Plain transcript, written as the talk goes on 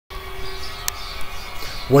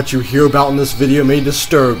What you hear about in this video may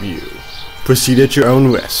disturb you. Proceed at your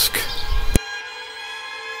own risk.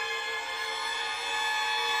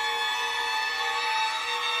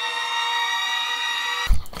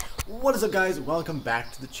 What is up, guys? Welcome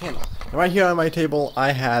back to the channel. Now, right here on my table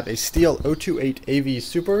I have a Stihl 028 AV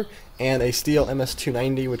Super and a Stihl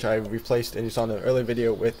MS290, which I replaced, and you saw in an earlier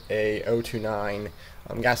video, with a 029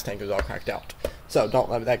 gas tank that was all cracked out. So don't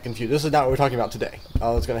let that confuse. This is not what we're talking about today.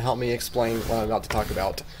 It's going to help me explain what I'm about to talk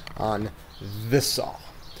about on this saw.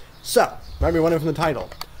 So, might be wondering from the title,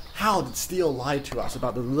 how did Stihl lie to us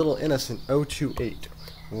about the little innocent 028?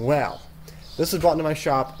 Well, this was brought into my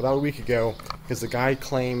shop about a week ago because the guy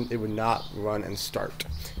claimed it would not run and start.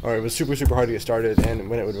 Or it was super hard to get started, and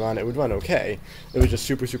when it would run okay. It was just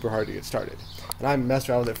super hard to get started. And I messed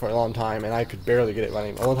around with it for a long time, and I could barely get it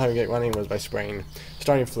running. The only time I get it running was by spraying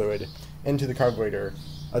starting fluid into the carburetor.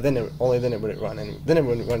 Only then it wouldn't run, and then it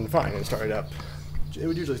wouldn't run fine and start up. It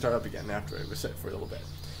would usually start up again after it was set for a little bit.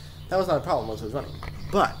 That was not a problem once it was running.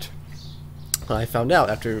 But I found out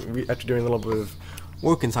after doing a little bit of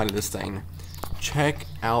work inside of this thing, check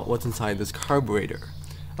out what's inside this carburetor.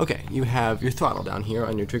 Okay, you have your throttle down here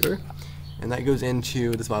on your trigger, and that goes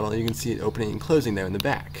into this bottle, and you can see it opening and closing there in the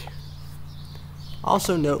back.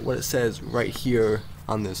 Also note what it says right here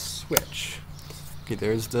on this switch. Okay,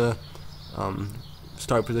 there's the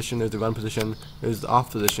start position, there's the run position, there's the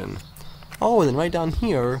off position. Oh, and then right down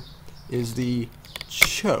here is the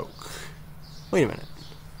choke. Wait a minute.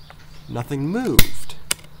 Nothing moved.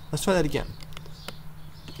 Let's try that again.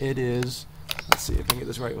 It is, let's see if I can get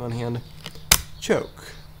this right in one hand.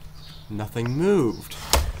 Choke. Nothing moved.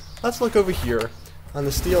 Let's look over here on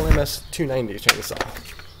the Stihl MS290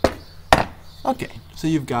 chainsaw. Okay, so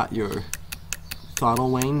you've got your throttle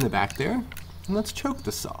wane in the back there, and let's choke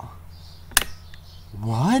the saw.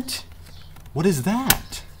 What? What is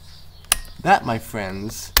that? That, my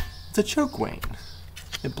friends, is a choke wane.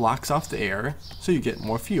 It blocks off the air so you get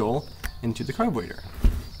more fuel into the carburetor.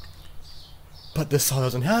 But this saw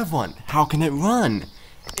doesn't have one. How can it run?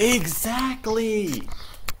 Exactly!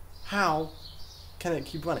 How can it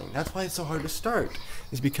keep running? That's why it's so hard to start.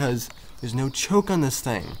 It's because there's no choke on this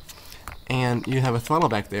thing. And you have a throttle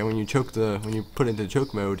back there. When you put it into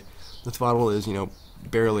choke mode, the throttle is,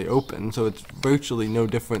 barely open, so it's virtually no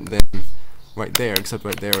different than right there, except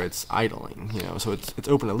right there it's idling, so it's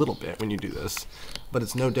open a little bit when you do this, but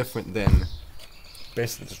it's no different than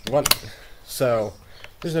basically just running. So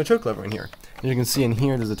there's no choke lever in here. As you can see in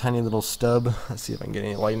here, there's a tiny little stub. Let's see if I can get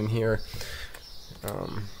any light in here.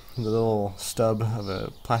 The little stub of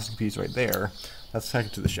a plastic piece right there, that's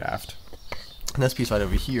connected to the shaft. And this piece right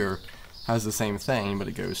over here has the same thing, but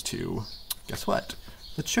it goes to, guess what?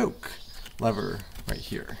 The choke lever right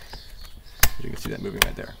here. You can see that moving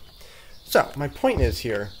right there. So, my point is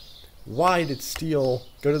here, why did Stihl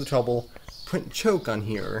go to the trouble, put choke on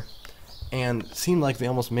here, and seemed like they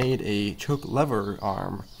almost made a choke lever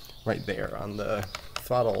arm right there on the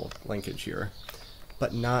throttle linkage here,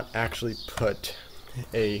 but not actually put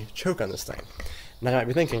a choke on this thing? Now, you might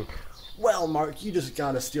be thinking, well, Mark, you just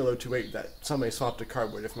got a Stihl 028 that somebody swapped a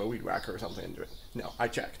carburetor from a weed whacker or something into it. No, I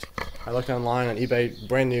checked. I looked online on eBay,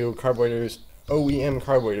 brand new carburetors, OEM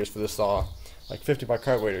carburetors for this saw, like 50-watt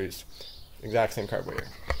carburetors, exact same carburetor.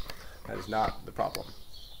 That is not the problem.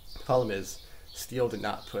 The problem is Stihl did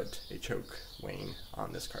not put a choke wane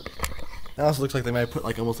on this carburetor. It also looks like they might have put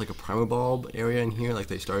almost like a primer bulb area in here, like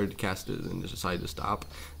they started to cast it and just decided to stop.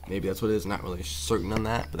 Maybe that's what it is. I'm not really certain on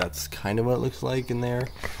that, but that's kind of what it looks like in there.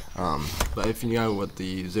 But if you know what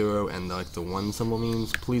the 0 and the 1 symbol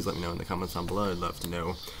means, please let me know in the comments down below. I'd love to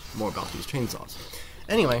know more about these chainsaws.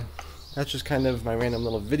 Anyway, that's just kind of my random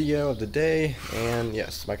little video of the day. And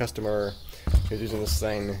yes, my customer who's using this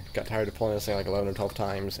thing got tired of pulling this thing like 11 or 12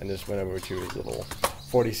 times and just went over to his little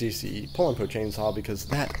 40cc pull and pull chainsaw,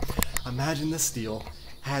 because imagine this Stihl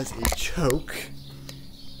has a choke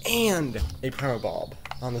and a primer bulb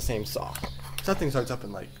on the same saw. So that thing starts up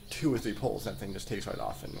in like 2 or 3 pulls. That thing just takes right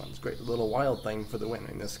off and runs great. A little wild thing for the win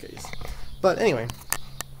in this case. But anyway,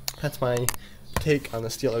 that's my take on the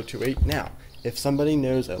Stihl 028. Now, if somebody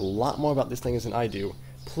knows a lot more about this thing than I do,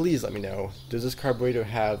 please let me know. Does this carburetor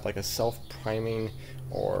have like a self-priming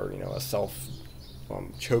or a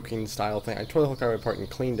self-choking style thing? I tore the whole carburetor apart and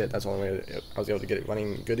cleaned it. That's the only way I was able to get it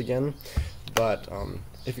running good again. But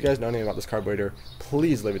if you guys know anything about this carburetor,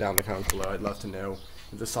 please leave it down in the comments below. I'd love to know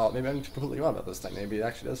if this saw, maybe I'm completely wrong about this thing. Maybe it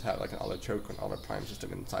actually does have like an auto choke and auto prime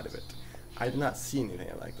system inside of it. I did not see anything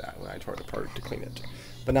like that when I tore it apart to clean it.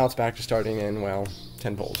 But now it's back to starting in, well,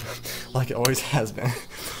 10 pulls, like it always has been.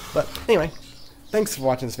 But anyway, thanks for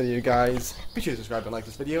watching this video, guys. Be sure to subscribe and like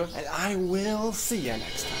this video, and I will see you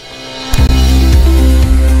next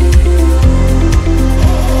time.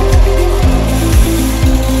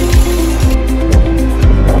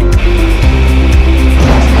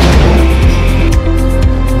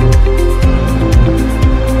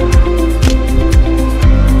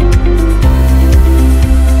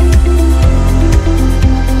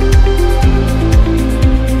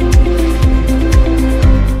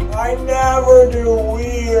 do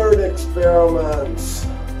weird experiments.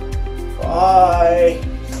 Bye.